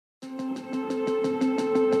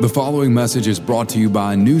The following message is brought to you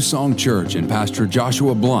by New Song Church and Pastor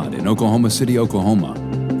Joshua Blunt in Oklahoma City, Oklahoma.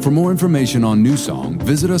 For more information on New Song,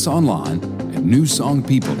 visit us online at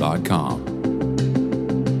newsongpeople.com.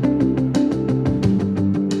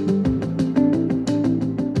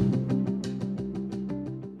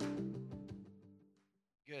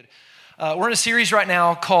 Good. We're in a series right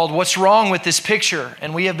now called What's Wrong with This Picture?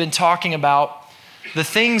 And we have been talking about the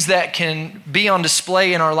things that can be on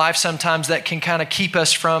display in our life sometimes that can kind of keep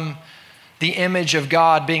us from the image of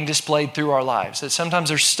God being displayed through our lives. That sometimes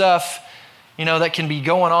there's stuff, that can be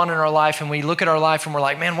going on in our life, and we look at our life and we're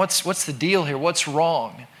like, man, what's the deal here? What's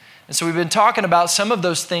wrong? And so we've been talking about some of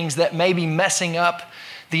those things that may be messing up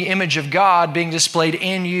the image of God being displayed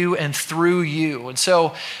in you and through you. And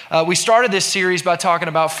so we started this series by talking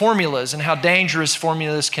about formulas and how dangerous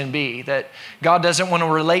formulas can be, that God doesn't want to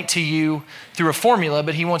relate to you through a formula,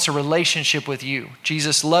 but he wants a relationship with you.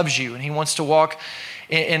 Jesus loves you, and he wants to walk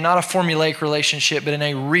in not a formulaic relationship, but in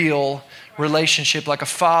a real relationship like a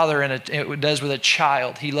father and it does with a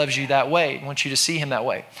child. He loves you that way. He wants you to see him that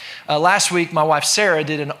way. Last week, my wife Sarah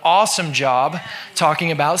did an awesome job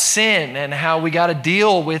talking about sin and how we got to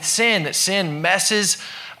deal with sin, that sin messes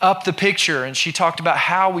up the picture. And she talked about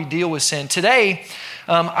how we deal with sin. Today,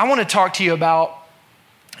 I want to talk to you about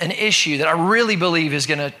an issue that I really believe is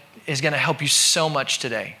going to help you so much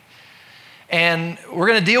today. And we're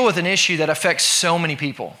going to deal with an issue that affects so many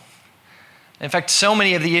people. In fact, so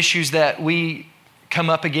many of the issues that we come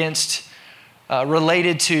up against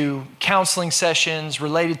related to counseling sessions,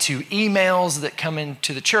 related to emails that come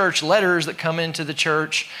into the church, letters that come into the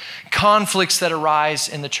church, conflicts that arise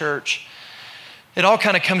in the church. It all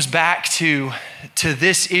kind of comes back to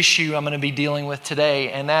this issue I'm going to be dealing with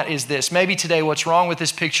today, and that is this. Maybe today what's wrong with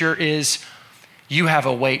this picture is you have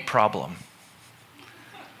a weight problem.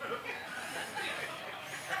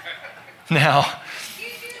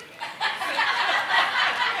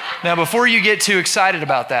 Now, before you get too excited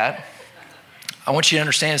about that, I want you to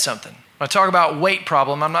understand something. When I talk about weight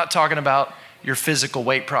problem, I'm not talking about your physical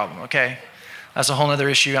weight problem, okay? That's a whole other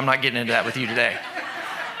issue. I'm not getting into that with you today.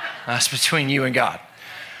 That's between you and God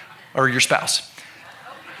or your spouse.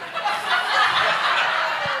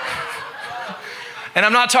 And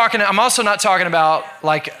I'm also not talking about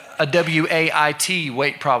like a WAIT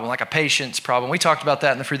weight problem, like a patience problem. We talked about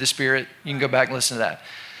that in the Fruit of the Spirit. You can go back and listen to that.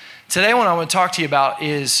 Today, what I want to talk to you about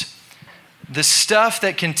is the stuff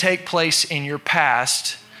that can take place in your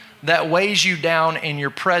past that weighs you down in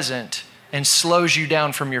your present and slows you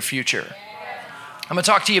down from your future. I'm going to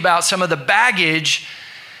talk to you about some of the baggage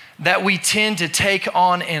that we tend to take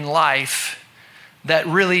on in life that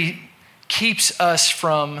really keeps us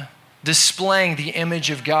from displaying the image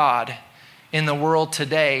of God in the world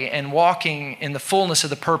today and walking in the fullness of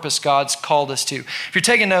the purpose God's called us to. If you're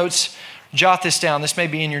taking notes, jot this down. This may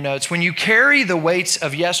be in your notes. When you carry the weights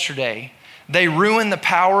of yesterday, they ruin the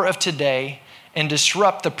power of today and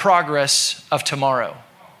disrupt the progress of tomorrow.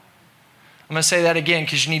 I'm going to say that again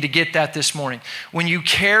because you need to get that this morning. When you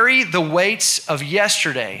carry the weights of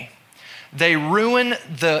yesterday, they ruin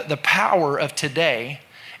the power of today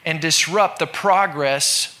and disrupt the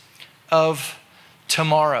progress of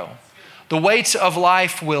tomorrow. The weights of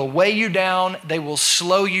life will weigh you down, they will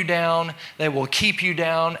slow you down, they will keep you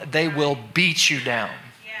down, they will beat you down.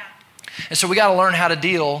 Yeah. And so we got to learn how to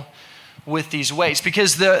deal with these weights,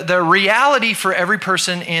 because the reality for every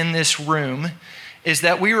person in this room is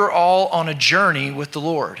that we are all on a journey with the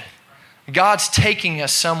Lord. God's taking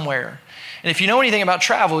us somewhere. And if you know anything about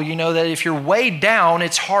travel, you know that if you're weighed down,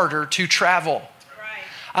 it's harder to travel.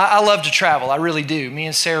 I love to travel. I really do. Me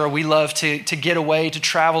and Sarah, we love to get away, to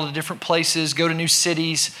travel to different places, go to new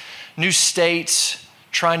cities, new states,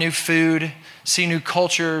 try new food, see new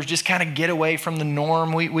cultures, just kind of get away from the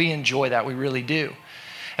norm. We enjoy that. We really do.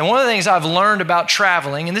 And one of the things I've learned about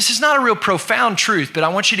traveling, and this is not a real profound truth, but I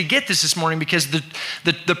want you to get this morning because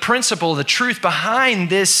the principle, the truth behind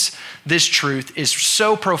this truth is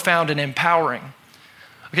so profound and empowering.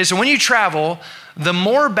 Okay, so when you travel, the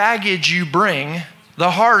more baggage you bring, the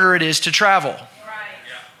harder it is to travel.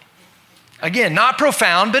 Again, not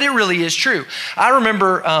profound, but it really is true. I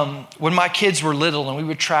remember when my kids were little and we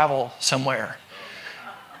would travel somewhere.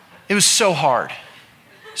 It was so hard,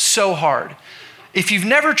 so hard. If you've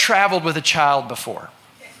never traveled with a child before,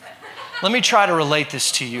 let me try to relate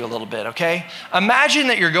this to you a little bit, okay? Imagine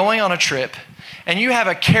that you're going on a trip and you have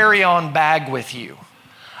a carry-on bag with you,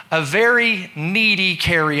 a very needy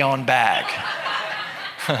carry-on bag.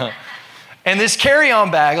 And this carry-on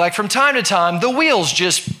bag, like from time to time, the wheels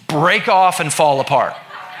just break off and fall apart.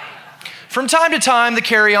 From time to time, the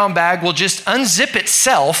carry-on bag will just unzip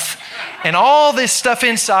itself And all this stuff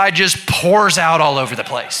inside just pours out all over the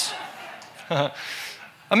place.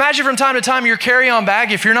 Imagine from time to time your carry-on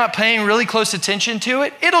bag, if you're not paying really close attention to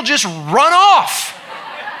it, it'll just run off.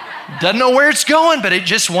 Doesn't know where it's going, but it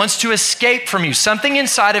just wants to escape from you. Something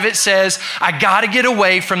inside of it says, I gotta get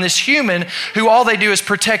away from this human who all they do is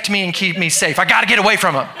protect me and keep me safe. I gotta get away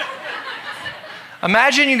from them.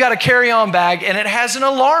 Imagine you got a carry-on bag and it has an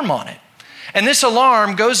alarm on it. And this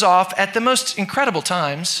alarm goes off at the most incredible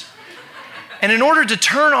times. And in order to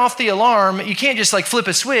turn off the alarm, you can't just like flip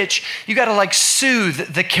a switch. You got to like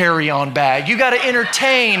soothe the carry-on bag. You got to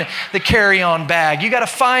entertain the carry-on bag. You got to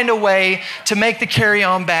find a way to make the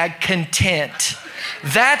carry-on bag content.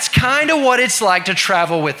 That's kind of what it's like to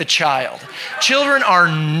travel with a child. Children are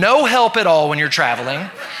no help at all when you're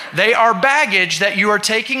traveling. They are baggage that you are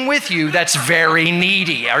taking with you that's very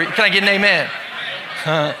needy. Can I get an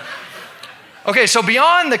amen? Okay, so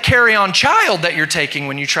beyond the carry-on child that you're taking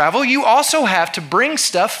when you travel, you also have to bring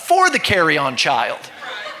stuff for the carry-on child.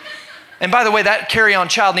 And by the way, that carry-on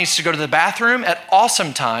child needs to go to the bathroom at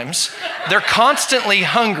awesome times. They're constantly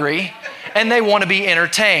hungry and they want to be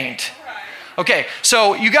entertained. Okay,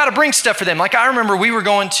 so you got to bring stuff for them. Like I remember we were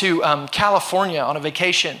going to California on a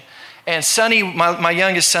vacation, and Sonny, my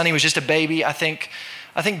youngest Sonny, was just a baby. I think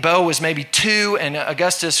Bo was maybe 2 and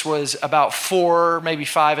Augustus was about 4, maybe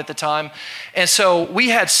 5 at the time. And so we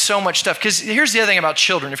had so much stuff. Because here's the other thing about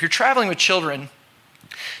children. If you're traveling with children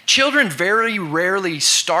very rarely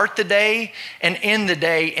start the day and end the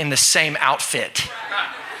day in the same outfit.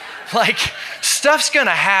 Like, stuff's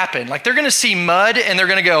gonna happen. Like, they're gonna see mud and they're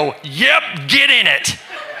gonna go, yep, get in it.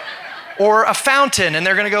 Or a fountain and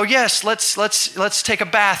they're gonna go, yes, let's take a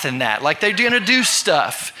bath in that. Like, they're gonna do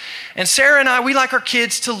stuff. And Sarah and I, we like our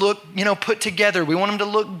kids to look, put together. We want them to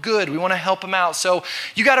look good. We want to help them out. So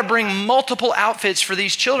you got to bring multiple outfits for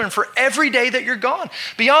these children for every day that you're gone.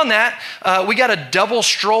 Beyond that, we got a double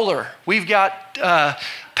stroller. We've got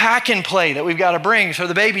pack and play that we've got to bring for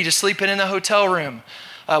the baby to sleep in the hotel room.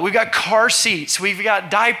 We've got car seats. We've got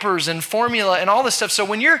diapers and formula and all this stuff. So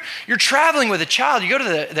when you're traveling with a child, you go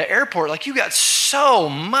to the airport, like you got so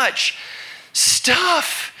much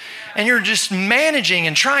stuff. And you're just managing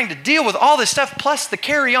and trying to deal with all this stuff, plus the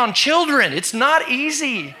carry-on children. It's not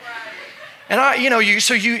easy. And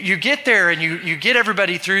you get there and you get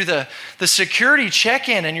everybody through the security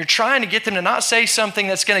check-in, and you're trying to get them to not say something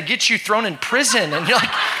that's going to get you thrown in prison. And you're like,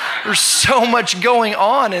 there's so much going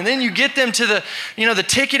on. And then you get them to the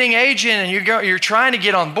ticketing agent, and you're trying to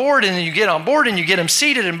get on board, and then you get on board and you get them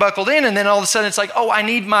seated and buckled in, and then all of a sudden it's like, oh, I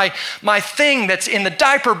need my thing that's in the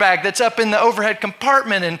diaper bag that's up in the overhead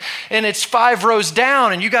compartment, and it's 5 rows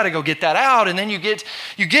down, and you got to go get that out. And then you get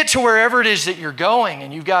to wherever it is that you're going,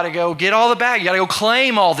 and you've got to go get all the bag. You got to go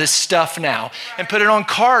claim all this stuff now and put it on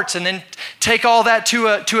carts, and then take all that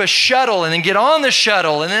to a shuttle, and then get on the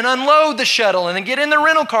shuttle, and then unload the shuttle, and then get in the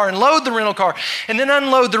rental car and load the rental car, and then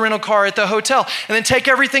unload the rental car at the hotel, and then take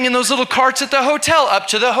everything in those little carts at the hotel up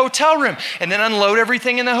to the hotel room, and then unload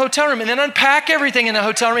everything in the hotel room, and then unpack everything in the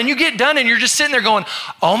hotel room. And you get done and you're just sitting there going,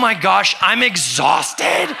 oh my gosh, I'm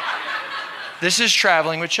exhausted. This is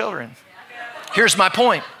traveling with children. Here's my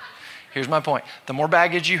point. The more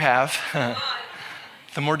baggage you have,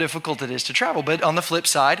 the more difficult it is to travel. But on the flip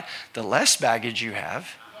side, the less baggage you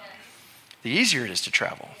have, the easier it is to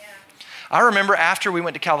travel. I remember after we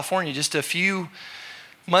went to California, just a few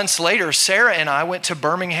months later, Sarah and I went to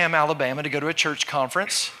Birmingham, Alabama to go to a church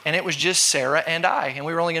conference, and it was just Sarah and I, and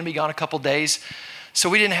we were only going to be gone a couple days, so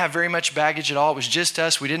we didn't have very much baggage at all. It was just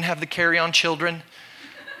us. We didn't have the carry-on children.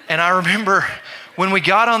 And I remember when we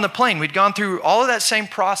got on the plane, we'd gone through all of that same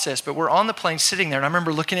process, but we're on the plane sitting there, and I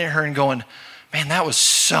remember looking at her and going, man, that was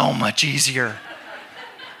so much easier.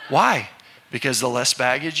 Why? Because the less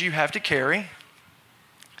baggage you have to carry,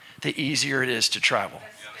 the easier it is to travel.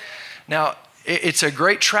 Now, it's a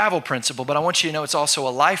great travel principle, but I want you to know it's also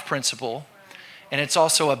a life principle, and it's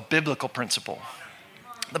also a biblical principle.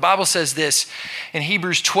 The Bible says this in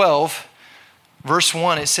Hebrews 12, verse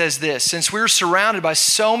 1, it says this: since we're surrounded by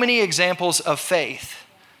so many examples of faith,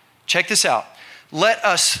 check this out, let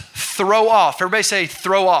us throw off. Everybody say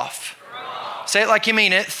throw off. Throw off. Say it like you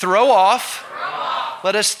mean it. Throw off. Throw off.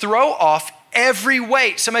 Let us throw off every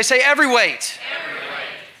weight. Somebody say every weight. Every weight.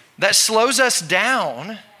 That slows us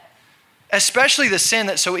down, especially the sin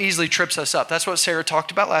that so easily trips us up. That's what Sarah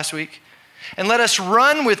talked about last week. And let us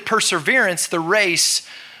run with perseverance the race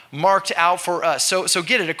marked out for us. So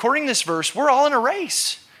get it. According to this verse, we're all in a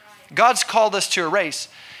race. God's called us to a race.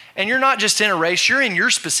 And you're not just in a race, you're in your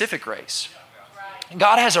specific race.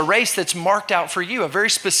 God has a race that's marked out for you, a very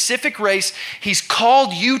specific race He's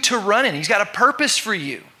called you to run in. He's got a purpose for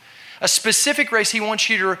you. A specific race he wants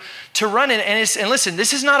you to run in. And listen,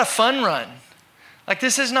 this is not a fun run. Like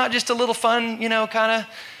this is not just a little fun, kind of,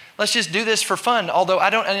 let's just do this for fun. Although I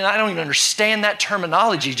don't even understand that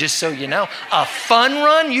terminology, just so you know. A fun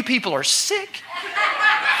run? You people are sick.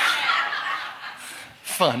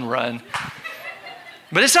 Fun run.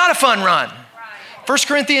 But it's not a fun run. 1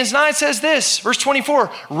 Corinthians 9 says this, verse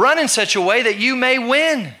 24, run in such a way that you may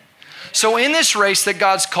win. So in this race that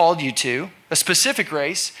God's called you to, a specific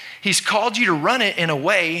race, he's called you to run it in a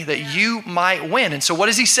way that you might win. And so what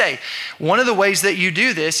does he say? One of the ways that you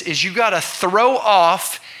do this is you got to throw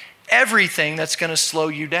off everything that's going to slow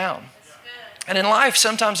you down. And in life,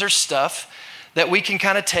 sometimes there's stuff that we can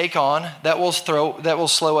kind of take on that will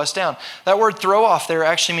slow us down. That word throw off there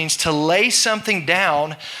actually means to lay something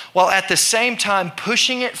down while at the same time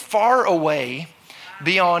pushing it far away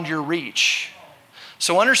beyond your reach.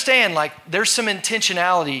 So understand, there's some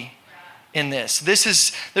intentionality in this.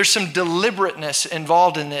 There's some deliberateness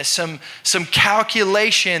involved in this, some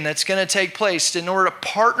calculation that's going to take place in order to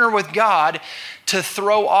partner with God to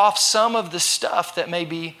throw off some of the stuff that may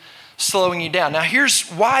be slowing you down. Now, here's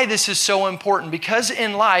why this is so important. Because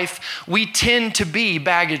in life, we tend to be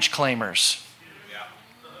baggage claimers.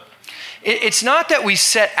 It's not that we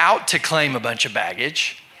set out to claim a bunch of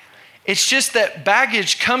baggage. It's just that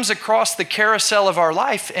baggage comes across the carousel of our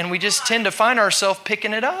life and we just tend to find ourselves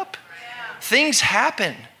picking it up. Things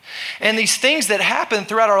happen. And these things that happen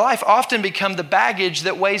throughout our life often become the baggage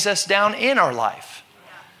that weighs us down in our life.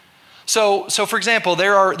 So for example,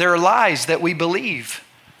 there are lies that we believe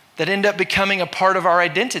that end up becoming a part of our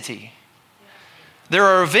identity. There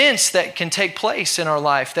are events that can take place in our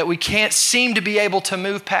life that we can't seem to be able to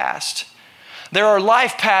move past. There are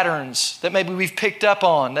life patterns that maybe we've picked up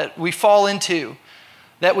on, that we fall into,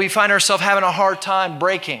 that we find ourselves having a hard time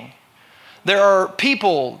breaking. There are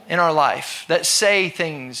people in our life that say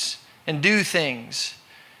things and do things,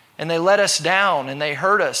 and they let us down and they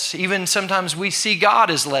hurt us. Even sometimes we see God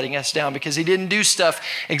as letting us down because he didn't do stuff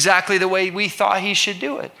exactly the way we thought he should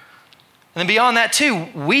do it. And then beyond that too,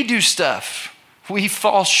 we do stuff. We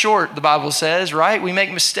fall short, the Bible says, right? We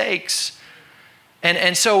make mistakes.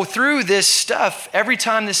 And so through this stuff, every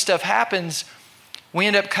time this stuff happens, we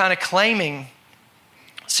end up kind of claiming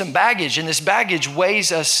some baggage, and this baggage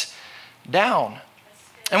weighs us down.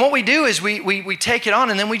 And what we do is we take it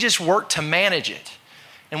on and then we just work to manage it.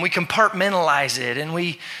 And we compartmentalize it and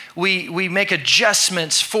we make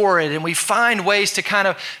adjustments for it and we find ways to kind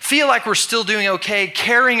of feel like we're still doing okay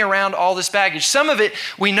carrying around all this baggage. Some of it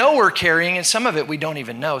we know we're carrying and some of it we don't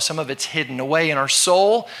even know. Some of it's hidden away in our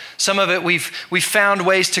soul. Some of it we've found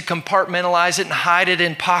ways to compartmentalize it and hide it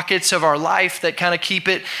in pockets of our life that kind of keep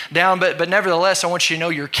it down. But nevertheless, I want you to know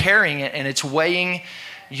you're carrying it and it's weighing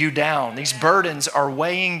you down. These burdens are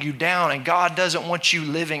weighing you down and God doesn't want you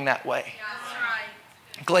living that way.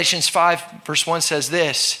 Galatians 5 verse 1 says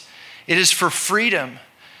this, it is for freedom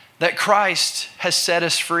that Christ has set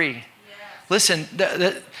us free. Yes. Listen,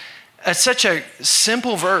 that's such a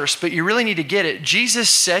simple verse, but you really need to get it. Jesus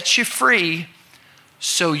sets you free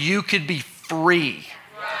so you could be free.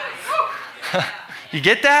 Right. You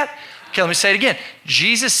get that? Okay, let me say it again.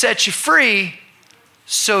 Jesus sets you free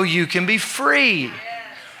so you can be free. Yes.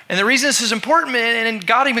 And the reason this is important, and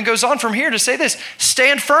God even goes on from here to say this,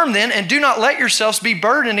 stand firm then and do not let yourselves be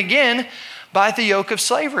burdened again by the yoke of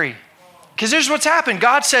slavery. Because here's what's happened.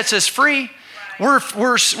 God sets us free. We're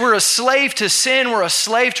a slave to sin. We're a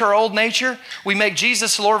slave to our old nature. We make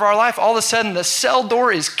Jesus the Lord of our life. All of a sudden, the cell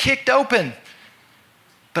door is kicked open.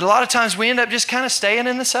 But a lot of times we end up just kind of staying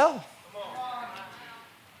in the cell.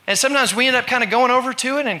 And sometimes we end up kind of going over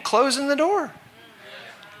to it and closing the door,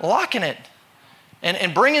 locking it.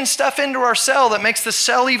 And bringing stuff into our cell that makes the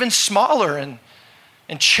cell even smaller and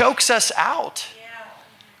chokes us out. Yeah.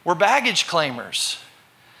 We're baggage claimers.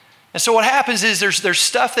 And so what happens is there's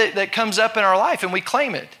stuff that comes up in our life and we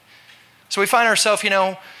claim it. So we find ourselves,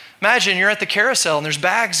 imagine you're at the carousel and there's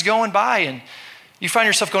bags going by and you find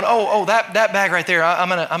yourself going, oh, that bag right there, I'm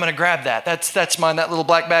gonna grab that. That's mine, that little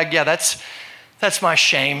black bag. Yeah, that's my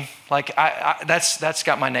shame. Like that's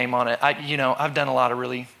got my name on it. I've done a lot of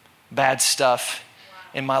really bad stuff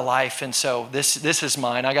in my life, and so this is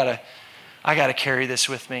mine. I gotta carry this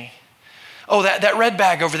with me. Oh, that red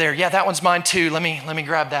bag over there, yeah, that one's mine too. Let me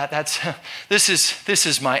grab that. This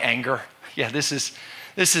is my anger. Yeah, this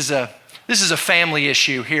is a family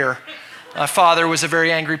issue here. My father was a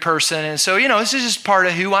very angry person, and so this is just part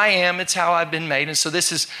of who I am. It's how I've been made, and so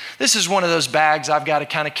this is one of those bags I've got to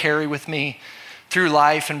kind of carry with me through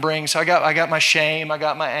life and bring. So I got my shame, I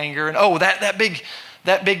got my anger, and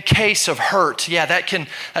that big case of hurt. Yeah,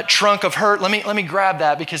 that trunk of hurt. Let me grab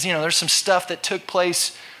that because there's some stuff that took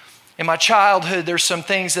place in my childhood, there's some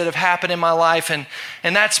things that have happened in my life, and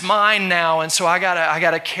that's mine now. And so I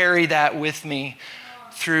gotta carry that with me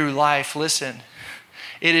through life. Listen,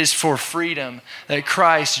 it is for freedom that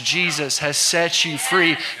Christ Jesus has set you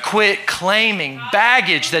free. Quit claiming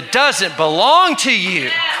baggage that doesn't belong to you.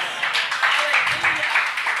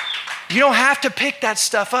 You don't have to pick that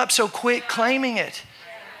stuff up, so quit claiming it.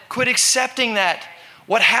 Quit accepting that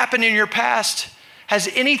what happened in your past has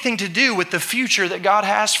anything to do with the future that God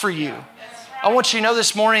has for you. I want you to know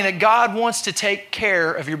this morning that God wants to take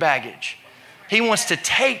care of your baggage. He wants to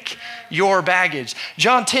take your baggage.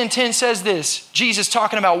 John 10:10 says this, Jesus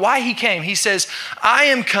talking about why he came. He says, I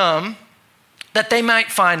am come that they might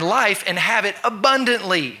find life and have it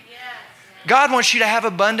abundantly. God wants you to have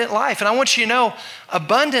abundant life. And I want you to know,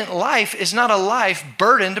 abundant life is not a life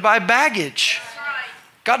burdened by baggage.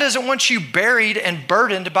 God doesn't want you buried and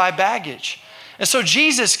burdened by baggage. And so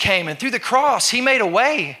Jesus came, and through the cross, he made a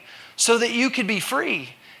way so that you could be free.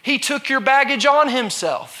 He took your baggage on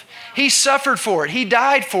himself. He suffered for it. He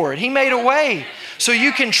died for it. He made a way so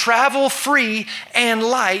you can travel free and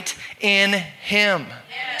light in him.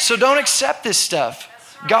 So don't accept this stuff.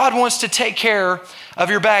 God wants to take care of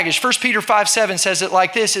your baggage. 1 Peter 5:7 says it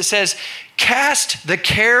like this. It says, cast the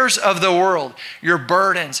cares of the world, your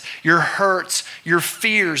burdens, your hurts, your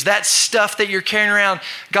fears, that stuff that you're carrying around.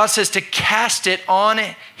 God says to cast it on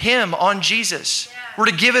him, on Jesus. We're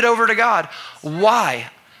to give it over to God. Why?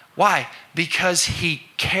 Why? Because he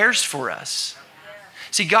cares for us.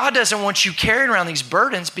 See, God doesn't want you carrying around these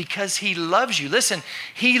burdens because he loves you. Listen,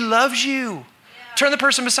 he loves you. Turn the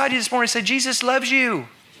person beside you this morning and say, Jesus loves you.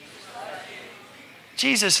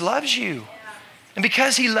 Jesus loves you. And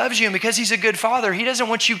because he loves you and because he's a good father, he doesn't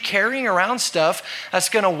want you carrying around stuff that's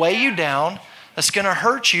going to weigh you down, that's going to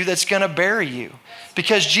hurt you, that's going to bury you.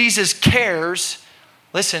 Because Jesus cares,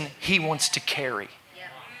 listen, he wants to carry.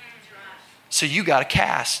 So you got to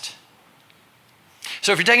cast.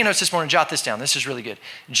 So if you're taking notes this morning, jot this down. This is really good.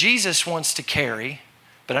 Jesus wants to carry,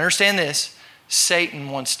 but understand this, Satan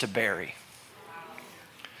wants to bury.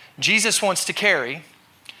 Jesus wants to carry,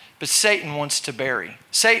 but Satan wants to bury.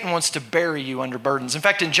 Satan wants to bury you under burdens. In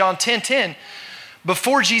fact, in John 10:10,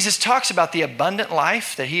 before Jesus talks about the abundant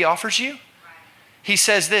life that he offers you, he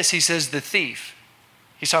says this, he says, the thief,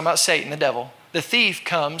 he's talking about Satan, the devil, the thief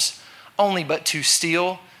comes only but to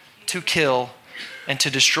steal, to kill, and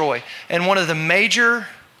to destroy. And one of the major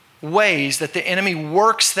ways that the enemy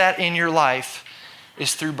works that in your life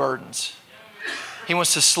is through burdens. He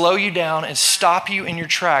wants to slow you down and stop you in your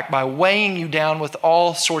track by weighing you down with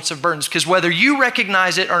all sorts of burdens. Because whether you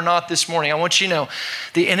recognize it or not this morning, I want you to know,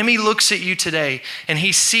 the enemy looks at you today and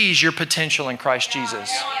he sees your potential in Christ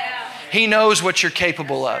Jesus. He knows what you're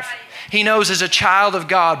capable of. He knows as a child of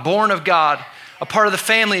God, born of God, a part of the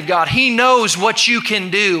family of God, he knows what you can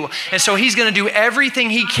do. And so he's going to do everything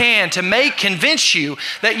he can to convince you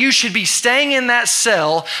that you should be staying in that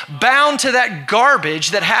cell, bound to that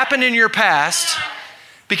garbage that happened in your past,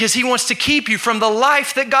 because he wants to keep you from the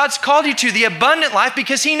life that God's called you to, the abundant life,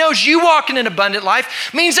 because he knows you walking in abundant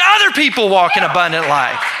life means other people walk in abundant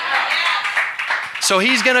life. So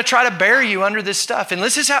he's going to try to bury you under this stuff. And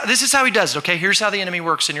this is how he does it, okay? Here's how the enemy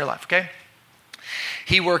works in your life, okay?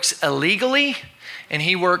 He works illegally and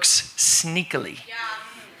he works sneakily.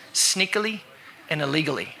 Sneakily and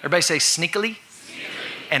illegally. Everybody say sneakily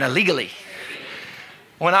and illegally.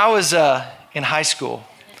 When I was in high school,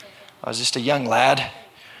 I was just a young lad.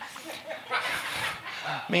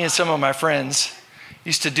 Me and some of my friends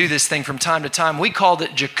used to do this thing from time to time. We called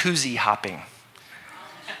it jacuzzi hopping.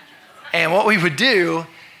 And what we would do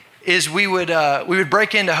is we would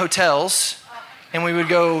break into hotels and we would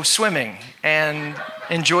go swimming and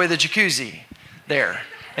enjoy the jacuzzi there.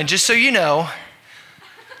 And just so you know,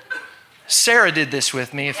 Sarah did this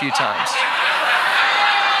with me a few times.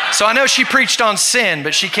 So I know she preached on sin,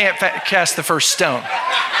 but she can't cast the first stone.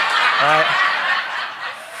 All right?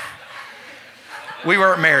 We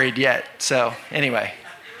weren't married yet, so anyway.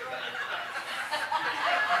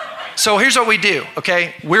 So here's what we do,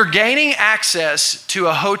 okay? We're gaining access to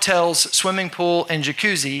a hotel's swimming pool and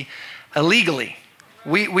jacuzzi illegally.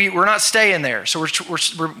 We're not staying there, so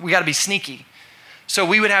we got to be sneaky. So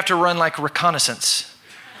we would have to run like reconnaissance,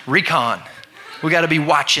 recon. We got to be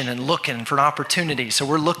watching and looking for an opportunity. So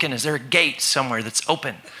we're looking, is there a gate somewhere that's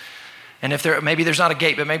open? And if maybe there's not a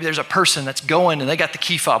gate, but maybe there's a person that's going and they got the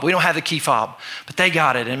key fob. We don't have the key fob, but they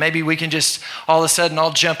got it. And maybe we can just all of a sudden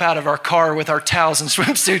all jump out of our car with our towels and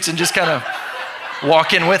swimsuits and just kind of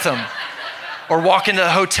walk in with them or walk into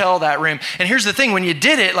the hotel, that room. And here's the thing, when you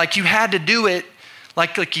did it, like you had to do it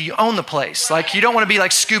like you own the place. Like you don't want to be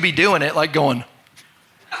like Scooby doing it, like going.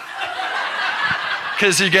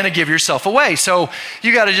 because you're going to give yourself away. So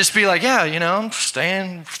you got to just be like, yeah, I'm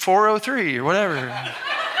staying 403 or whatever.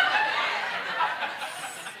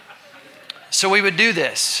 So we would do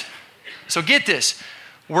this. So get this.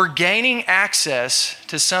 We're gaining access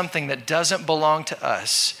to something that doesn't belong to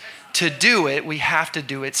us. To do it, we have to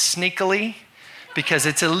do it sneakily because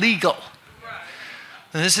it's illegal.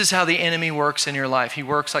 And this is how the enemy works in your life. He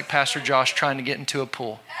works like Pastor Josh trying to get into a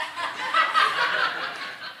pool.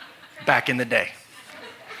 Back in the day.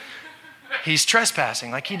 He's trespassing,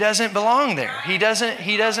 like he doesn't belong there. He doesn't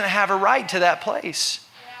have a right to that place.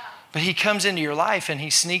 But he comes into your life and he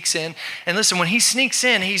sneaks in. And listen, when he sneaks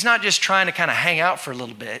in, he's not just trying to kind of hang out for a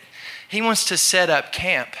little bit. He wants to set up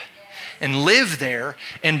camp and live there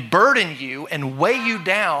and burden you and weigh you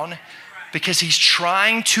down because he's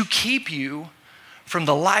trying to keep you from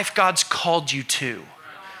the life God's called you to,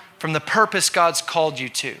 from the purpose God's called you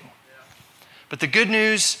to. But the good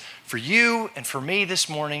news for you and for me this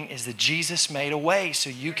morning is that Jesus made a way so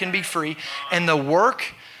you can be free. And the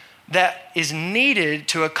work that is needed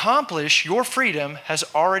to accomplish your freedom has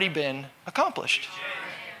already been accomplished.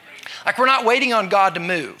 Like we're not waiting on God to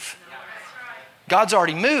move. God's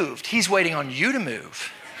already moved. He's waiting on you to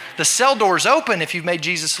move. The cell door's open if you've made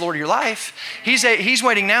Jesus Lord of your life. He's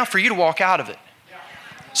waiting now for you to walk out of it.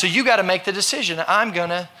 So you got to make the decision. I'm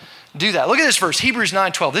going to do that. Look at this verse, Hebrews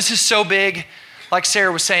 9:12. This is so big. Like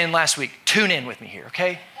Sarah was saying last week, tune in with me here,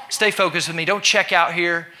 okay? Stay focused with me. Don't check out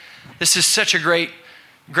here. This is such a great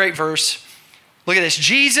verse. Look at this.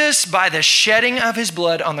 Jesus, by the shedding of his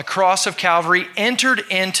blood on the cross of Calvary, entered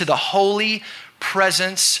into the holy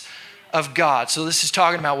presence of God. So this is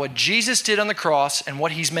talking about what Jesus did on the cross and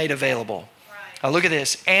what he's made available. Now look at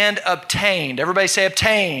this. And obtained. Everybody say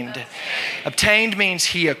obtained. Obtained means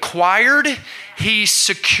he acquired, he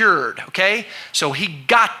secured, okay? So he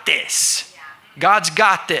got this. God's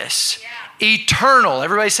got this. Eternal.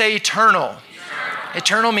 Everybody say eternal.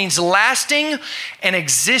 Eternal means lasting and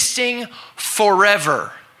existing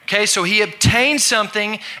forever. Okay, so he obtained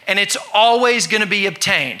something and it's always going to be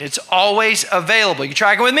obtained. It's always available. You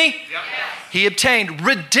tracking with me? Yep. He obtained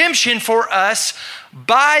redemption for us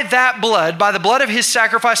by that blood, by the blood of his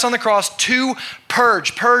sacrifice on the cross to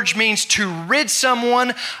purge. Purge means to rid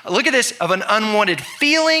someone, look at this, of an unwanted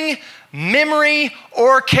feeling, memory,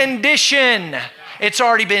 or condition. It's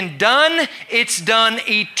already been done. It's done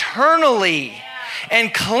eternally.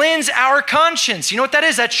 And cleanse our conscience. You know what that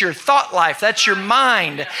is? That's your thought life. That's your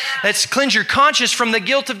mind. That's cleanse your conscience from the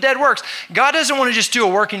guilt of dead works. God doesn't want to just do a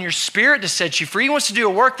work in your spirit to set you free. He wants to do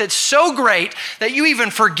a work that's so great that you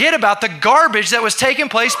even forget about the garbage that was taking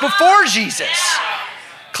place before Jesus.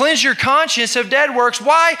 Cleanse your conscience of dead works.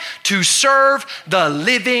 Why? To serve the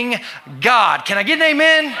living God. Can I get an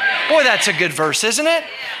amen? Boy, that's a good verse, isn't it?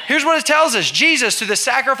 Here's what it tells us. Jesus, through the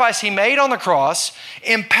sacrifice he made on the cross,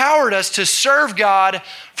 empowered us to serve God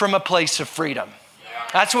from a place of freedom.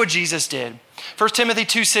 That's what Jesus did. 1 Timothy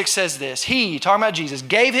 2:6 says this. He, talking about Jesus,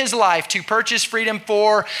 gave his life to purchase freedom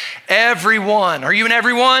for everyone. Are you an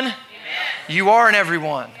everyone? Amen. You are an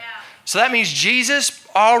everyone. Yeah. So that means Jesus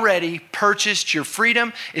already purchased your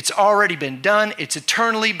freedom. It's already been done. It's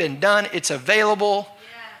eternally been done. It's available.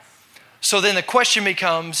 Yes. So then the question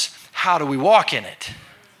becomes, how do we walk in it?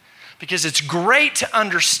 Because it's great to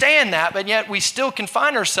understand that, but yet we still can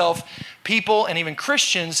find ourselves, people and even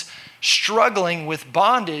Christians, struggling with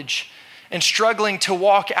bondage and struggling to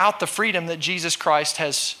walk out the freedom that Jesus Christ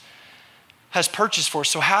has purchased for us.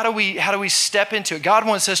 So how do we step into it? God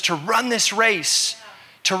wants us to run this race,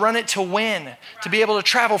 to run it to win, to be able to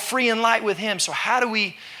travel free and light with him. So how do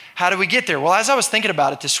we get there? Well, as I was thinking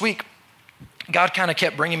about it this week, God kind of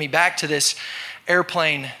kept bringing me back to this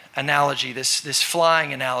airplane analogy, this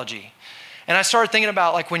flying analogy. And I started thinking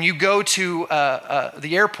about like when you go to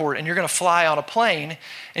the airport and you're going to fly on a plane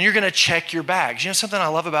and you're going to check your bags. You know, something I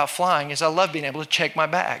love about flying is I love being able to check my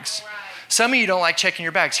bags. Right. Some of you don't like checking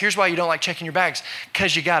your bags. Here's why you don't like checking your bags.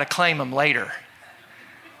 Because you got to claim them later.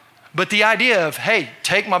 But the idea of, hey,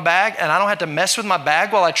 take my bag and I don't have to mess with my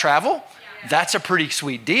bag while I travel, that's a pretty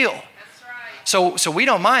sweet deal. So we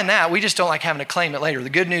don't mind that. We just don't like having to claim it later. The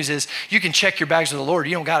good news is you can check your bags with the Lord.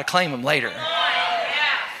 You don't got to claim them later.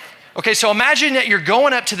 Okay, so imagine that you're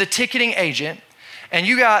going up to the ticketing agent and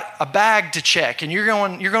you got a bag to check and you're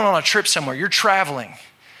going on a trip somewhere. You're traveling.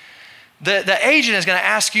 The agent is going to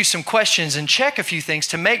ask you some questions and check a few things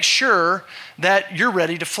to make sure that you're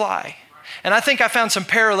ready to fly. And I think I found some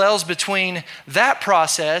parallels between that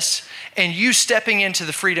process and you stepping into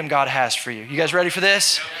the freedom God has for you. You guys ready for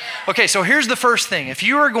this? Okay, so here's the first thing. If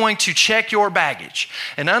you are going to check your baggage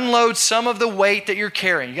and unload some of the weight that you're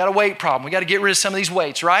carrying, you got a weight problem. We got to get rid of some of these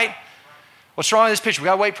weights, right? What's wrong with this picture? We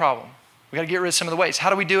got a weight problem. We got to get rid of some of the weights. How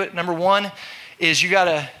do we do it? Number one is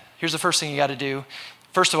here's the first thing you got to do.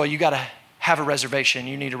 First of all, you got to have a reservation.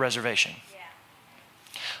 You need a reservation.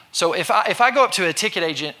 Yeah. So if I go up to a ticket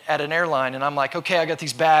agent at an airline and I'm like, okay, I got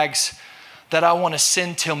these bags that I want to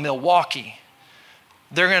send till Milwaukee.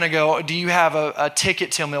 They're going to go, do you have a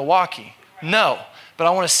ticket till Milwaukee? No, but I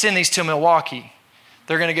want to send these to Milwaukee.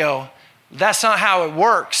 They're going to go, that's not how it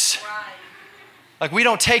works. Right. Like, we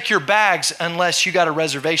don't take your bags unless you got a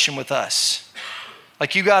reservation with us.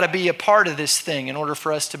 Like, you got to be a part of this thing in order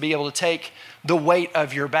for us to be able to take the weight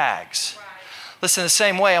of your bags. Right. Listen, the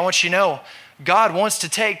same way, I want you to know, God wants to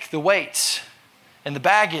take the weights and the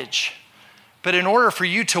baggage. But in order for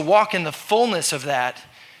you to walk in the fullness of that,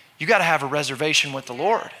 you got to have a reservation with the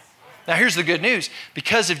Lord. Now, here's the good news.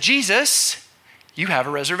 Because of Jesus, you have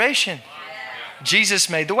a reservation. Jesus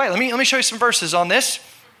made the way. Let me show you some verses on this.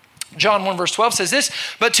 John 1 verse 12 says this,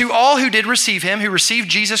 but to all who did receive him, who received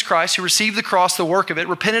Jesus Christ, who received the cross, the work of it,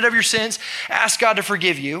 repented of your sins, asked God to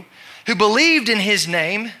forgive you, who believed in his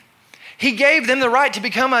name, he gave them the right to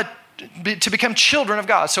become children of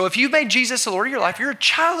God. So if you've made Jesus the Lord of your life, you're a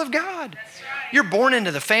child of God. You're born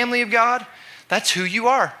into the family of God. That's who you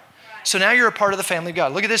are. So now you're a part of the family of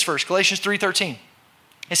God. Look at this verse, Galatians 3:13.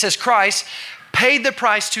 It says, Christ paid the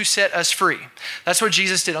price to set us free. That's what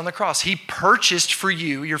Jesus did on the cross. He purchased for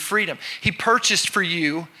you your freedom. He purchased for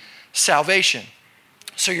you salvation.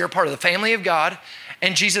 So you're a part of the family of God,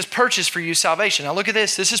 and Jesus purchased for you salvation. Now look at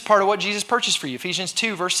this. This is part of what Jesus purchased for you. Ephesians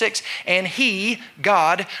 2 verse 6. And he,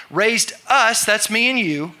 God, raised us, that's me and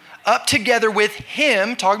you, up together with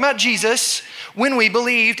him, talking about Jesus, when we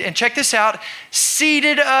believed, and check this out,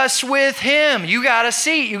 seated us with him. You got a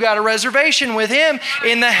seat, you got a reservation with him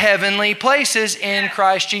in the heavenly places in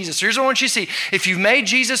Christ Jesus. So here's what I want you to see. If you've made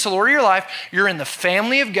Jesus the Lord of your life, you're in the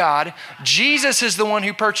family of God. Jesus is the one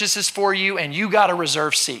who purchases for you, and you got a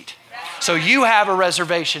reserved seat. So you have a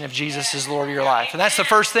reservation if Jesus is the Lord of your life. And that's the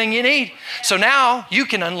first thing you need. So now you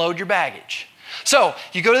can unload your baggage. So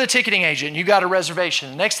you go to the ticketing agent and you got a reservation.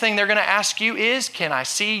 The next thing they're going to ask you is, can I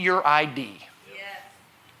see your ID? Yes.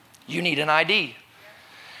 You need an ID.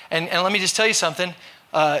 And let me just tell you something.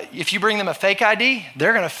 If you bring them a fake ID,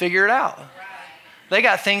 they're going to figure it out. Right. They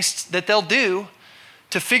got things that they'll do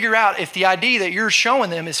to figure out if the ID that you're showing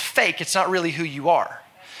them is fake. It's not really who you are.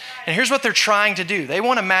 And here's what they're trying to do. They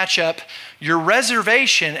want to match up your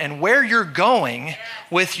reservation and where you're going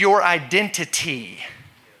with your identity.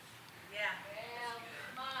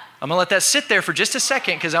 I'm going to let that sit there for just a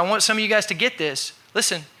second because I want some of you guys to get this.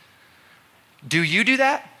 Listen, do you do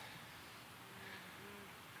that?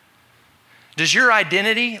 Does your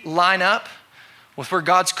identity line up with where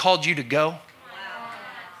God's called you to go?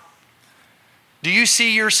 Do you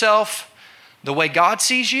see yourself the way God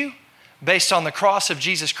sees you based on the cross of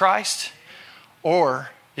Jesus Christ?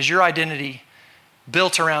 Or is your identity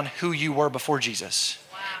built around who you were before Jesus?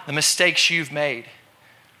 The mistakes you've made?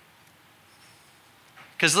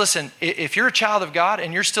 Because listen, if you're a child of God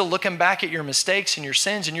and you're still looking back at your mistakes and your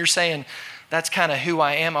sins and you're saying, that's kind of who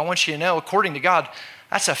I am, I want you to know, according to God,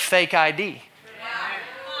 that's a fake ID.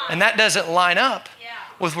 And that doesn't line up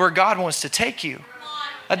with where God wants to take you.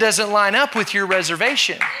 That doesn't line up with your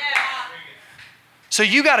reservation. So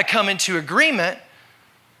you got to come into agreement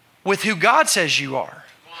with who God says you are.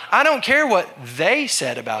 I don't care what they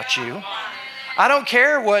said about you. I don't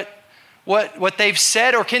care what they've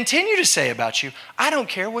said or continue to say about you. I don't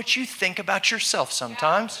care what you think about yourself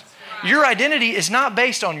sometimes. Your identity is not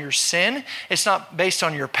based on your sin. It's not based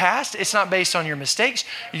on your past. It's not based on your mistakes.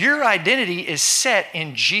 Your identity is set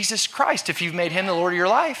in Jesus Christ. If you've made him the Lord of your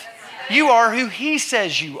life, you are who he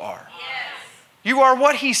says you are. You are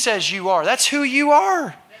what he says you are. That's who you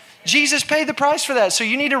are. Jesus paid the price for that. So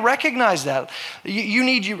you need to recognize that. You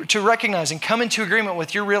need to recognize and come into agreement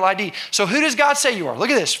with your real ID. So who does God say you are? Look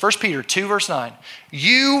at this. 1 Peter 2 verse 9.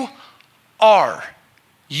 You are.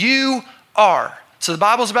 You are. So the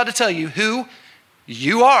Bible's about to tell you who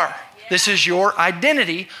you are. This is your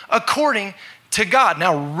identity according to God.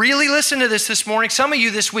 Now really listen to this morning. Some of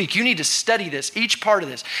you this week, you need to study this, each part of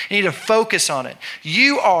this. You need to focus on it.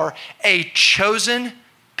 You are a chosen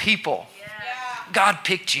people. God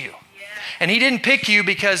picked you. And he didn't pick you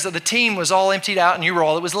because the team was all emptied out and you were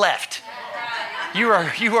all that was left. You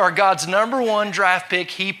are God's number one draft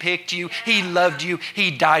pick. He picked you. He loved you.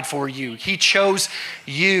 He died for you. He chose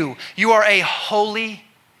you. You are a holy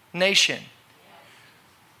nation.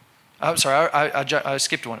 I'm sorry, I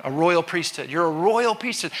skipped one. A royal priesthood. You're a royal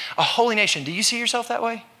priesthood, a holy nation. Do you see yourself that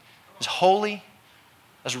way? As holy,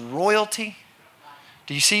 as royalty?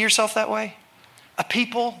 Do you see yourself that way? A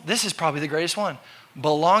people, this is probably the greatest one,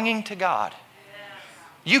 belonging to God.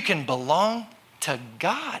 You can belong to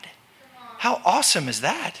God. How awesome is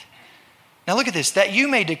that? Now look at this, that you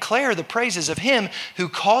may declare the praises of him who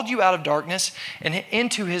called you out of darkness and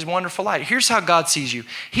into his wonderful light. Here's how God sees you.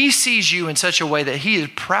 He sees you in such a way that he is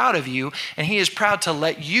proud of you, and he is proud to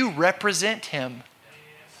let you represent him.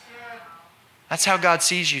 That's how God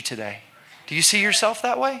sees you today. Do you see yourself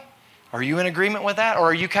that way? Are you in agreement with that? Or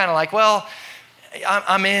are you kind of like, well,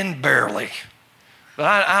 I'm in barely, but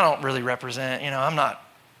I don't really represent,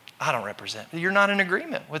 I don't represent. You're not in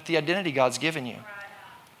agreement with the identity God's given you.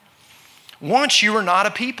 Once you were not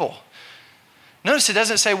a people. Notice it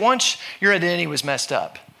doesn't say once your identity was messed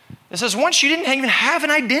up. It says once you didn't even have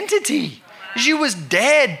an identity. Because you was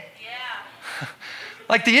dead. Yeah.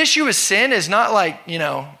 Like the issue with sin is not like,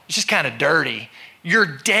 it's just kind of dirty. You're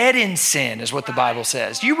dead in sin is what the Bible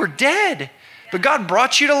says. You were dead, but God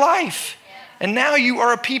brought you to life. And now you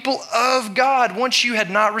are a people of God. Once you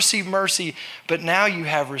had not received mercy, but now you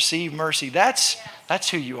have received mercy. That's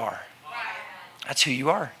who you are. That's who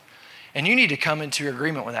you are. And you need to come into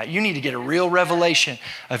agreement with that. You need to get a real revelation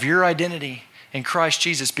of your identity in Christ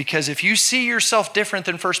Jesus. Because if you see yourself different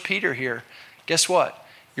than 1 Peter here, guess what?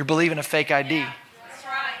 You're believing a fake ID. Yeah, that's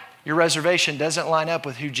right. Your reservation doesn't line up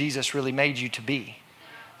with who Jesus really made you to be.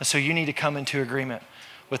 And so you need to come into agreement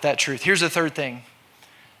with that truth. Here's the third thing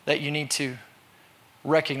that you need to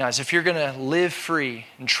recognize. If you're going to live free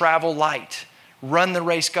and travel light, run the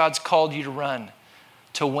race God's called you to run,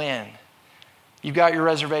 to win, you've got your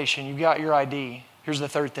reservation, you've got your ID. Here's the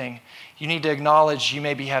third thing. You need to acknowledge you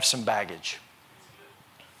maybe have some baggage.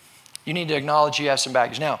 You need to acknowledge you have some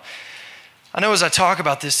baggage. Now, I know as I talk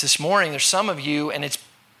about this morning, there's some of you, and it's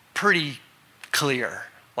pretty clear,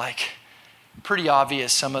 like pretty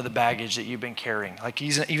obvious some of the baggage that you've been carrying. Like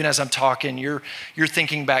even as I'm talking, you're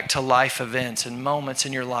thinking back to life events and moments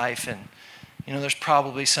in your life, and there's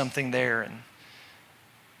probably something there. And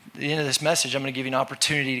at the end of this message, I'm going to give you an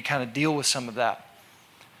opportunity to kind of deal with some of that.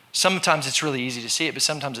 Sometimes it's really easy to see it, but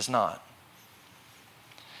sometimes it's not.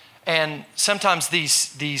 And sometimes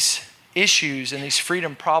these issues and these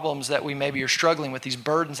freedom problems that we maybe are struggling with, these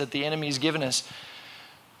burdens that the enemy has given us,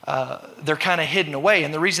 they're kind of hidden away.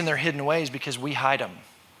 And the reason they're hidden away is because we hide them.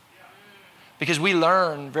 Because we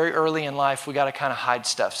learn very early in life we got to kind of hide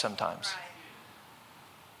stuff sometimes.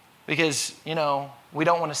 Because, we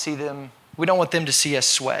don't want to see them. We don't want them to see us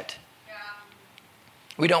sweat.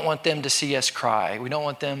 We don't want them to see us cry. We don't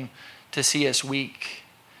want them to see us weak.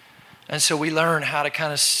 And so we learn how to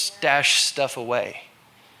kind of stash stuff away.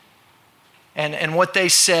 And what they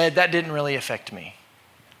said, that didn't really affect me.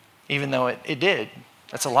 Even though it did.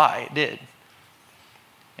 That's a lie, it did.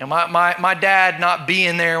 My dad not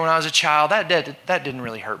being there when I was a child, that didn't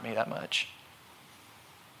really hurt me that much.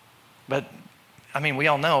 But, we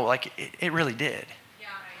all know, like, it really did.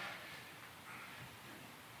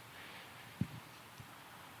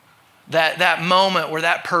 That moment where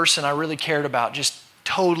that person I really cared about just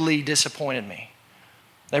totally disappointed me.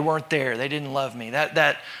 They weren't there. They didn't love me.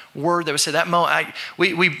 That word that was said, that moment,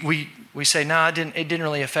 we say, no, it didn't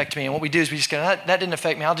really affect me. And what we do is we just go, that didn't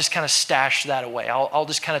affect me. I'll just kind of stash that away. I'll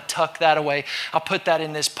just kind of tuck that away. I'll put that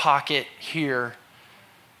in this pocket here.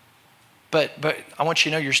 But I want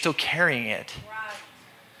you to know you're still carrying it. Right.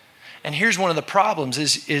 And here's one of the problems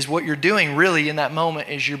is what you're doing really in that moment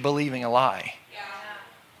is you're believing a lie.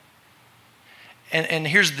 And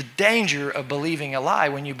here's the danger of believing a lie.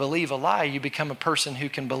 When you believe a lie, you become a person who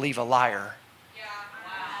can believe a liar. Yeah.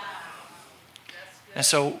 Wow. And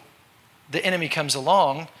so the enemy comes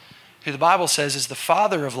along, who the Bible says is the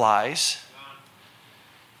father of lies.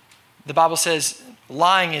 The Bible says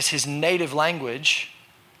lying is his native language.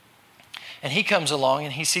 And he comes along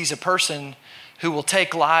and he sees a person who will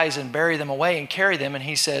take lies and bury them away and carry them. And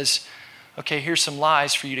he says, okay, here's some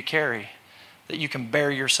lies for you to carry that you can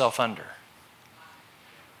bury yourself under.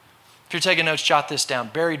 If you're taking notes, jot this down.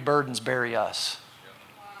 Buried burdens bury us.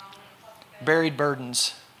 Buried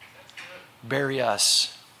burdens bury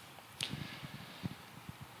us.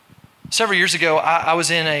 Several years ago, I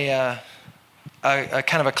was in a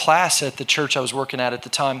kind of a class at the church I was working at the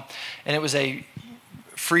time, and it was a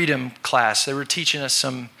freedom class. They were teaching us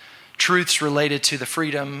some truths related to the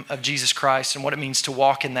freedom of Jesus Christ and what it means to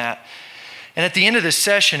walk in that. And at the end of this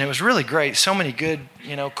session, it was really great. So many good,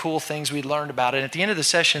 cool things we'd learned about it. And at the end of the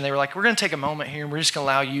session, they were like, we're going to take a moment here and we're just going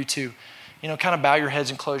to allow you to, kind of bow your heads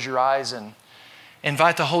and close your eyes and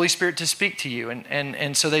invite the Holy Spirit to speak to you.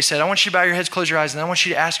 And so they said, I want you to bow your heads, close your eyes, and I want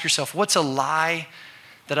you to ask yourself, what's a lie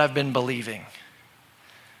that I've been believing?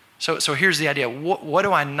 So here's the idea. What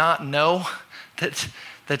do I not know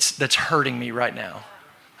that's hurting me right now?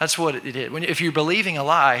 That's what it is. If you're believing a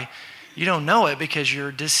lie, you don't know it because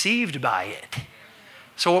you're deceived by it.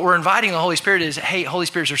 So what we're inviting the Holy Spirit is, hey, Holy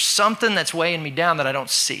Spirit, there's something that's weighing me down that I don't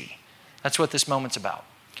see. That's what this moment's about.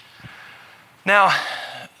 Now,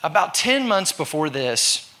 about 10 months before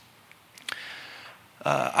this,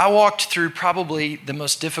 I walked through probably the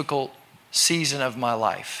most difficult season of my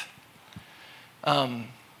life.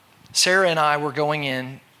 Sarah and I were going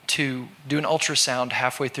in to do an ultrasound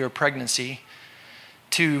halfway through a pregnancy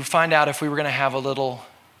to find out if we were going to have a little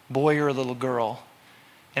boy or a little girl.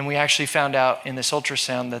 And we actually found out in this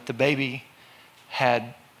ultrasound that the baby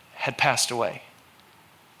had passed away.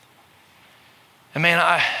 And man,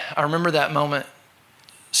 I remember that moment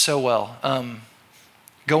so well.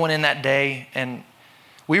 Going in that day, and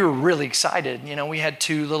we were really excited. You know, we had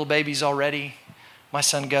 2 little babies already. My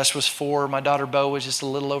son Gus was 4. My daughter Bo was just a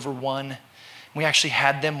little over 1. We actually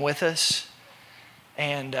had them with us.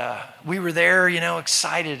 And we were there, you know,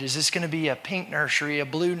 excited. Is this going to be a pink nursery, a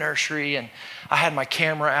blue nursery? And I had my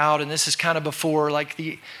camera out, and this is kind of before like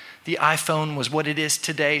the iPhone was what it is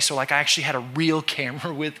today. So like I actually had a real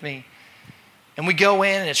camera with me. And we go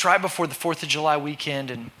in, and it's right before the 4th of July weekend,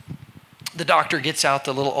 and the doctor gets out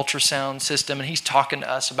the little ultrasound system, and he's talking to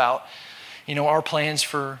us about, you know, our plans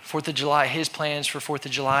for 4th of July, his plans for 4th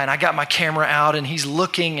of July. And I got my camera out, and he's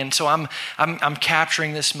looking, and so I'm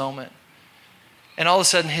capturing this moment. And all of a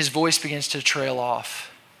sudden, his voice begins to trail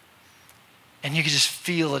off. And you can just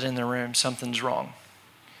feel it in the room. Something's wrong.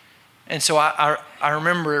 And so I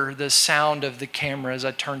remember the sound of the camera as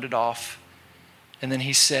I turned it off. And then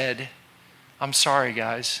he said, "I'm sorry,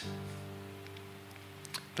 guys,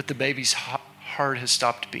 but the baby's heart has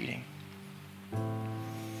stopped beating."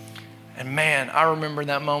 And man, I remember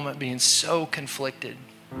that moment being so conflicted.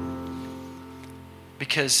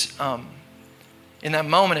 Because in that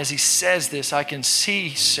moment, as he says this, I can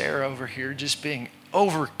see Sarah over here just being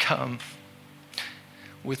overcome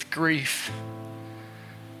with grief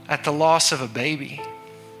at the loss of a baby.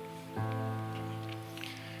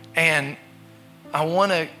 And I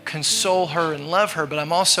want to console her and love her, but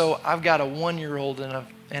I've got a 1-year-old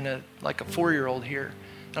and a 4-year-old here.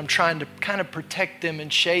 And I'm trying to kind of protect them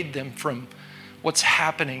and shade them from what's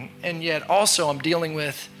happening. And yet also I'm dealing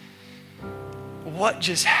with what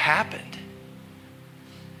just happened.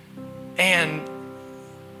 And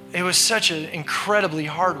it was such an incredibly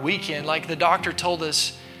hard weekend. Like the doctor told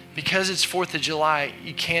us, because it's 4th of July,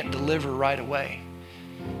 you can't deliver right away.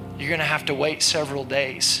 You're going to have to wait several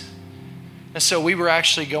days. And so we were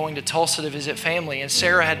actually going to Tulsa to visit family, and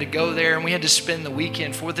Sarah had to go there, and we had to spend the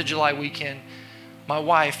weekend, 4th of July weekend, my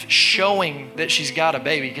wife showing that she's got a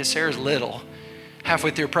baby, because Sarah's little,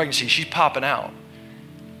 halfway through her pregnancy, she's popping out.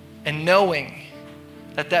 And knowing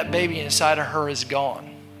that baby inside of her is gone.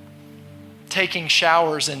 Taking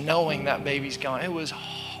showers and knowing that baby's gone. It was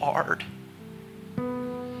hard.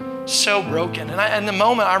 So broken. And in the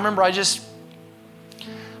moment, I remember I just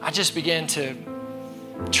began to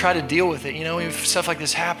try to deal with it. You know, if stuff like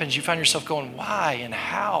this happens, you find yourself going, why and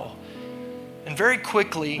how? And very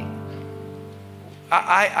quickly,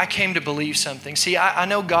 I came to believe something. See, I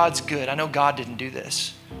know God's good. I know God didn't do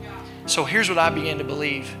this. So here's what I began to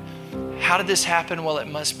believe. How did this happen? Well, it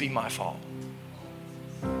must be my fault.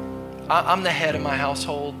 I'm the head of my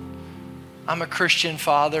household. I'm a Christian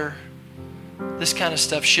father. This kind of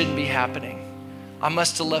stuff shouldn't be happening. I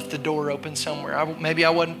must have left the door open somewhere. Maybe I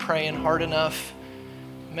wasn't praying hard enough.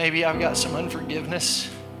 Maybe I've got some unforgiveness.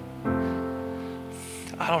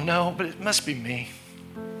 I don't know, but it must be me.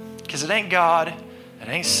 Because it ain't God, it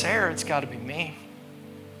ain't Sarah, it's got to be me.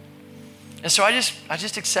 And so I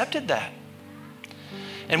just accepted that.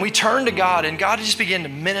 And we turned to God, and God just began to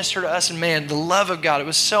minister to us. And man, the love of God, it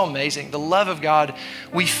was so amazing. The love of God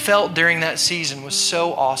we felt during that season was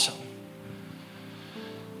so awesome.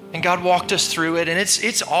 And God walked us through it, and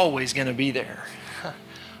it's always going to be there.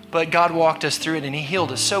 But God walked us through it, and He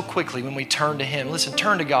healed us so quickly when we turned to Him. Listen,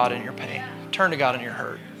 turn to God in your pain. Turn to God in your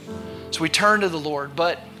hurt. So we turned to the Lord.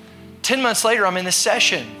 But 10 months later, I'm in this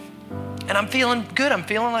session, and I'm feeling good. I'm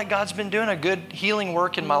feeling like God's been doing a good healing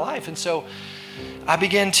work in my life. And so I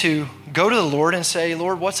began to go to the Lord and say,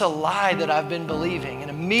 Lord, what's a lie that I've been believing? And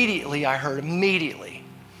immediately I heard,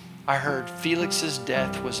 Felix's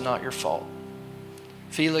death was not your fault.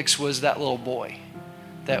 Felix was that little boy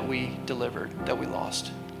that we delivered, that we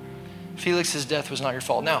lost. Felix's death was not your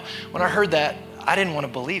fault. Now, when I heard that, I didn't want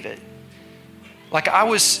to believe it.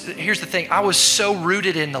 Here's the thing, I was so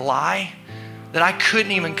rooted in the lie that I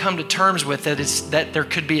couldn't even come to terms with that there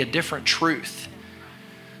could be a different truth.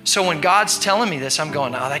 So when God's telling me this, I'm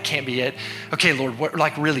going, that can't be it. Okay, Lord,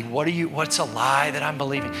 what's a lie that I'm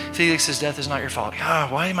believing? Felix's death is not your fault.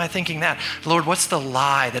 Why am I thinking that? Lord, what's the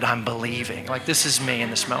lie that I'm believing? This is me in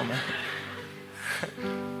this moment.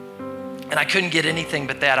 And I couldn't get anything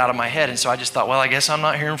but that out of my head. And so I just thought, well, I guess I'm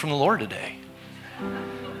not hearing from the Lord today.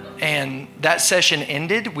 And that session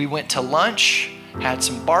ended. We went to lunch, had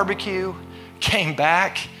some barbecue, came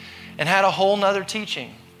back, and had a whole nother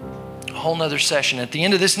teaching, a whole nother session. At the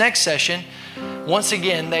end of this next session, once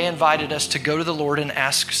again, they invited us to go to the Lord and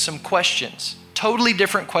ask some questions, totally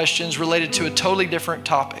different questions related to a totally different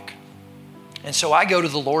topic. And so I go to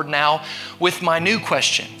the Lord now with my new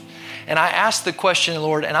question. And I ask the question,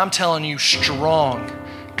 Lord, and I'm telling you strong,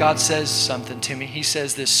 God says something to me. He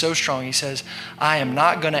says this so strong. He says, I am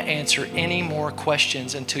not going to answer any more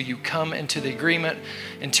questions until you come into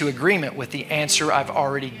agreement with the answer I've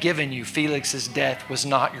already given you. Felix's death was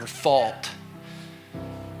not your fault.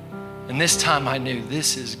 And this time I knew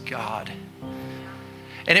this is God.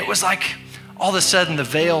 And it was like all of a sudden the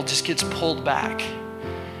veil just gets pulled back.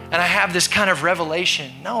 And I have this kind of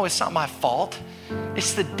revelation. No, it's not my fault.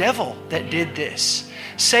 It's the devil that did this.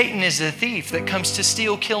 Satan is the thief that comes to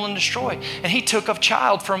steal, kill, and destroy. And he took a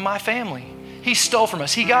child from my family. He stole from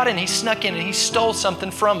us. He got in, he snuck in, and he stole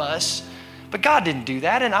something from us. But God didn't do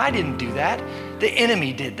that, and I didn't do that. The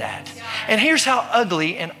enemy did that. And here's how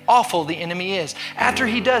ugly and awful the enemy is. After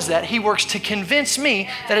he does that, he works to convince me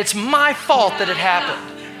that it's my fault that it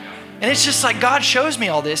happened. And it's just like God shows me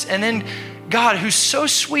all this, and then God, who's so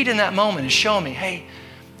sweet in that moment, is showing me, hey,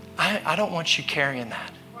 I don't want you carrying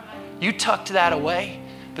that. You tucked that away,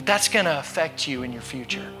 but that's going to affect you in your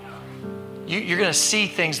future. You're going to see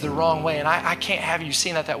things the wrong way, and I can't have you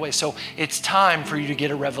seeing that way. So it's time for you to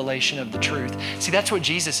get a revelation of the truth. See, that's what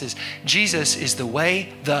Jesus is. Jesus is the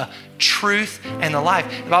way, the truth, and the life.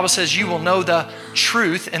 The Bible says you will know the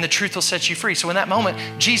truth, and the truth will set you free. So in that moment,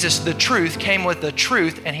 Jesus, the truth, came with the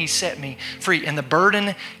truth, and he set me free. And the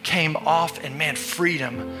burden came off, and man,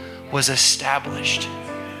 freedom was established.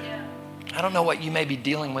 I don't know what you may be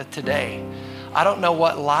dealing with today. I don't know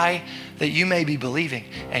what lie that you may be believing,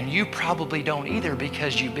 and you probably don't either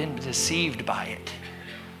because you've been deceived by it.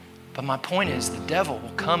 But my point is the devil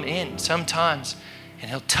will come in sometimes and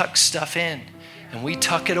he'll tuck stuff in, and we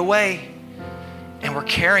tuck it away, and we're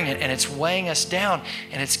carrying it, and it's weighing us down,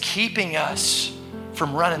 and it's keeping us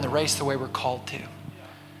from running the race the way we're called to.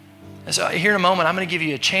 And so here in a moment, I'm going to give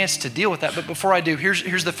you a chance to deal with that. But before I do,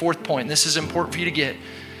 here's the fourth point. This is important for you to get.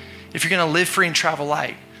 If you're going to live free and travel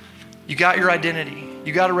light, you got your identity.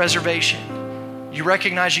 You got a reservation. You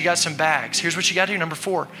recognize you got some bags. Here's what you got to do. Number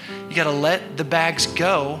 4, you got to let the bags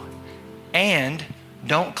go and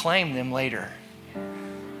don't claim them later.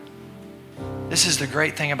 This is the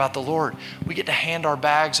great thing about the Lord. We get to hand our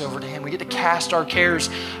bags over to him. We get to cast our cares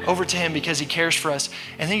over to him because he cares for us.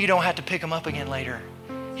 And then you don't have to pick them up again later.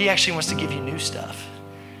 He actually wants to give you new stuff.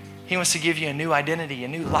 He wants to give you a new identity, a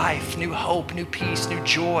new life, new hope, new peace, new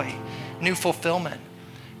joy, new fulfillment.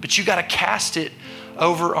 But you got to cast it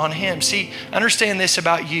over on him. See, understand this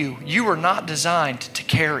about you. You were not designed to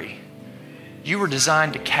carry. You were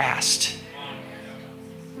designed to cast.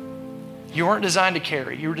 You weren't designed to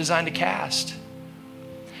carry. You were designed to cast.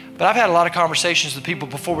 But I've had a lot of conversations with people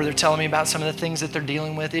before where they're telling me about some of the things that they're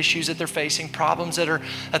dealing with, issues that they're facing, problems that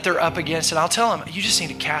they're up against. And I'll tell them, you just need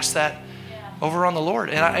to cast that over on the Lord.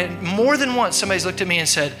 And more than once, somebody's looked at me and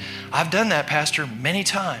said, I've done that, Pastor, many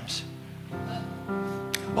times.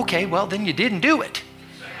 Okay, well, then you didn't do it.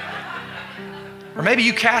 Or maybe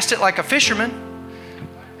you cast it like a fisherman.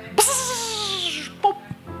 Let's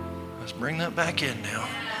bring that back in now.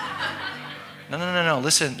 No.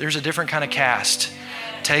 Listen, there's a different kind of cast.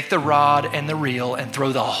 Take the rod and the reel and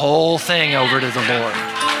throw the whole thing over to the Lord.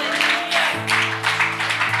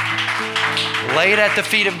 Lay it at the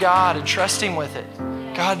feet of God and trust him with it.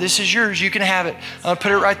 God, this is yours. You can have it. I'll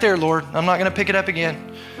put it right there, Lord. I'm not going to pick it up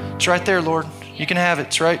again. It's right there, Lord. You can have it.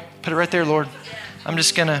 It's right. Put it right there, Lord. I'm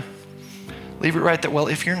just going to leave it right there. Well,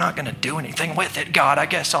 if you're not going to do anything with it, God, I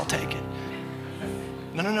guess I'll take it.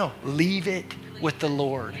 No. Leave it with the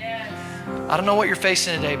Lord. I don't know what you're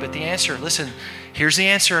facing today, but the answer, listen, here's the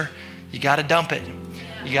answer. You got to dump it.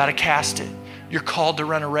 You got to cast it. You're called to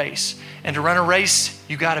run a race. And to run a race,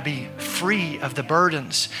 you got to be free of the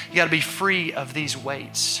burdens. You got to be free of these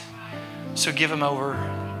weights. So give them over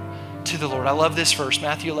to the Lord. I love this verse,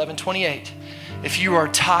 Matthew 11:28. If you are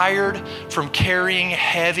tired from carrying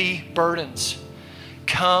heavy burdens,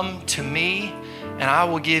 come to me and I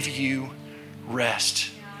will give you rest.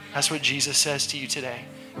 That's what Jesus says to you today.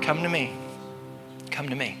 Come to me. Come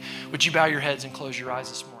to me. Would you bow your heads and close your eyes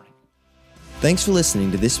this morning? Thanks for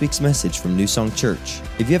listening to this week's message from New Song Church.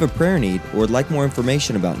 If you have a prayer need or would like more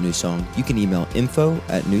information about New Song, you can email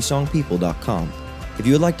info@newsongpeople.com. If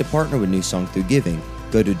you would like to partner with New Song through giving,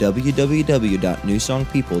 go to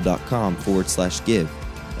www.newsongpeople.com/give.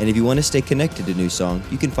 And if you want to stay connected to New Song,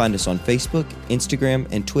 you can find us on Facebook, Instagram,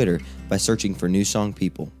 and Twitter by searching for New Song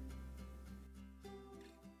People.